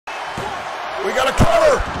We got a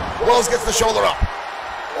cover. Wells gets the shoulder up.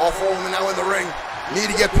 All four women now in the ring. Need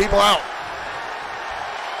to get people out.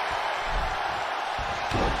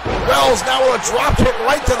 Wells now with a drop kick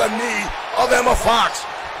right to the knee of Emma Fox,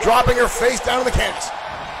 dropping her face down in the canvas.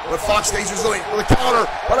 But Fox stays resilient with a counter,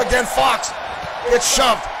 but again Fox gets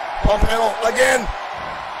shoved. Pump handle again.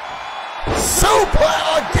 Super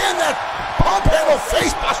again, that pump handle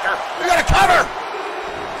face buster. We got a cover.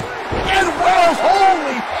 And Wells,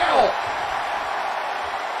 holy hell.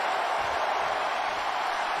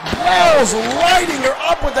 Wells lighting her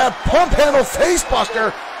up with that pump handle face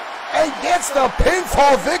buster and gets the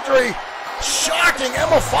pinfall victory. Shocking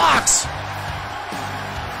Emma Fox.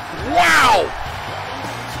 Wow.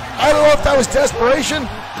 I don't know if that was desperation.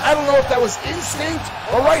 I don't know if that was instinct.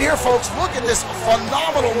 But right here, folks, look at this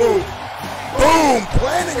phenomenal move. Boom,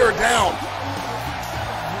 planting her down.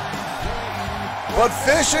 But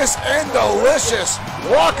vicious and delicious.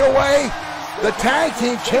 Walk away. The tag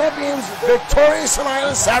team champions victorious tonight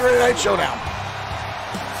on Saturday Night Showdown.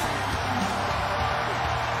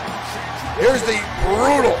 Here's the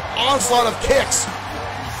brutal onslaught of kicks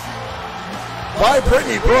by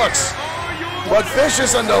Brittany Brooks. But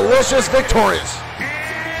vicious and delicious victorious.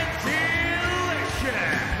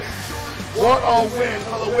 What a win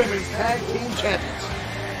for the women's tag team champions.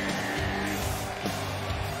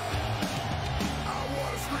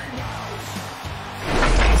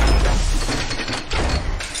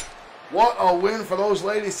 What a win for those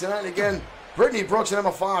ladies tonight. And again, Brittany Brooks and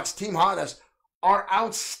Emma Fox, Team Hotness, are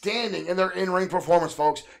outstanding in their in-ring performance,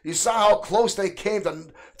 folks. You saw how close they came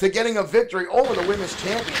to getting a victory over the women's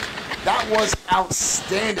champion. That was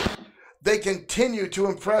outstanding. They continue to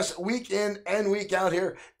impress week in and week out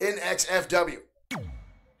here in XFW.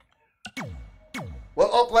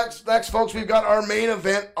 Well, up next, folks, we've got our main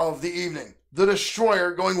event of the evening. The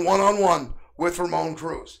Destroyer going one-on-one with Ramon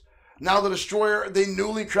Cruz. Now the Destroyer, the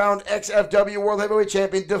newly crowned XFW World Heavyweight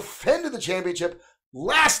Champion, defended the championship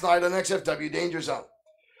last night on XFW Danger Zone.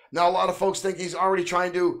 Now a lot of folks think he's already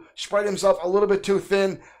trying to spread himself a little bit too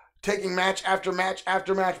thin, taking match after match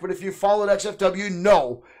after match. But if you followed XFW, you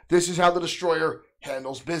know this is how the Destroyer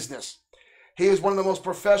handles business. He is one of the most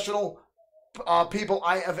professional people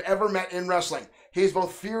I have ever met in wrestling. He is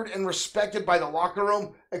both feared and respected by the locker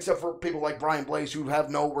room, except for people like Brian Blaze who have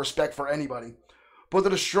no respect for anybody. But the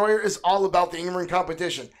Destroyer is all about the in-ring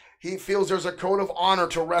competition. He feels there's a code of honor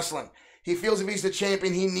to wrestling. He feels if he's the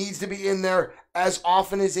champion, he needs to be in there as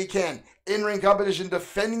often as he can. In-ring competition,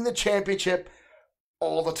 defending the championship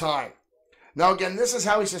all the time. Now again, this is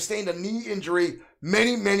how he sustained a knee injury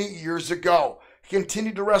many, many years ago. He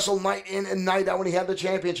continued to wrestle night in and night out when he had the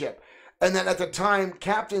championship. And then at the time,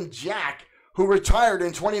 Captain Jack, who retired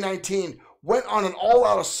in 2019, went on an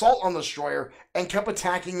all-out assault on the Destroyer and kept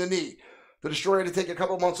attacking the knee. The Destroyer had to take a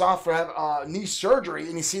couple months off for have knee surgery,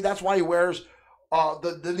 and you see that's why he wears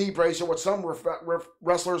the knee brace, or what some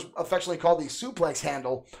wrestlers affectionately call the suplex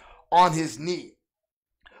handle, on his knee.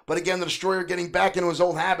 But again, the Destroyer getting back into his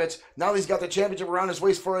old habits. Now he's got the championship around his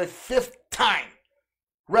waist for a 5th time.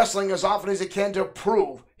 Wrestling as often as he can to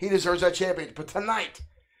prove he deserves that championship. But tonight,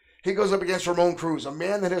 he goes up against Ramon Cruz, a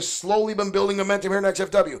man that has slowly been building momentum here in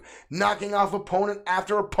XFW, knocking off opponent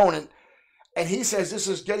after opponent. And he says this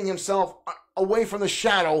is getting himself away from the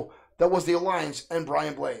shadow that was the Alliance and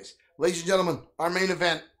Brian Blaze. Ladies and gentlemen, our main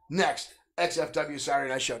event next, XFW Saturday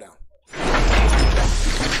Night Showdown.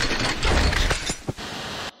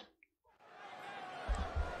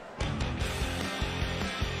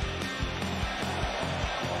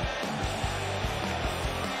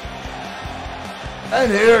 And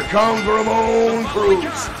here comes Ramon Cruz. The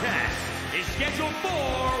contest is scheduled for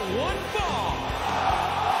one fall.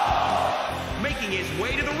 Making his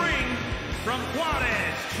way to the ring from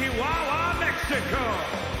Juarez, Chihuahua, Mexico.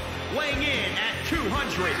 Weighing in at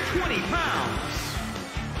 220 pounds.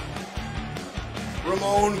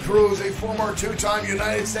 Ramon Cruz, a former 2-time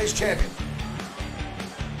United States champion.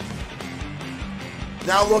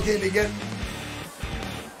 Now looking to get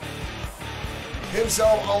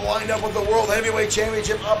himself lined up with the World Heavyweight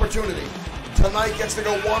Championship opportunity. Tonight gets to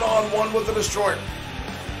go one-on-one with the Destroyer.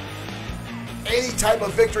 Any type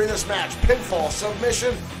of victory in this match, pinfall,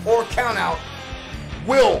 submission, or countout,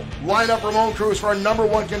 will line up Ramon Cruz for a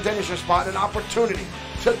 #1 contendership spot and an opportunity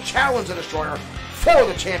to challenge the Destroyer for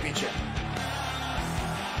the championship.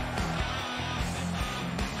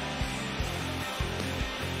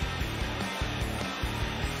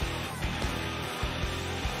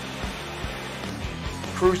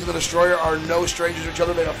 Cruz and the Destroyer are no strangers to each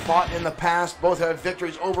other. They have fought in the past. Both have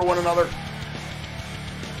victories over one another.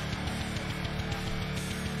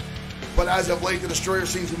 But as of late, the Destroyer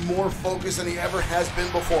seems more focused than he ever has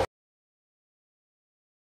been before.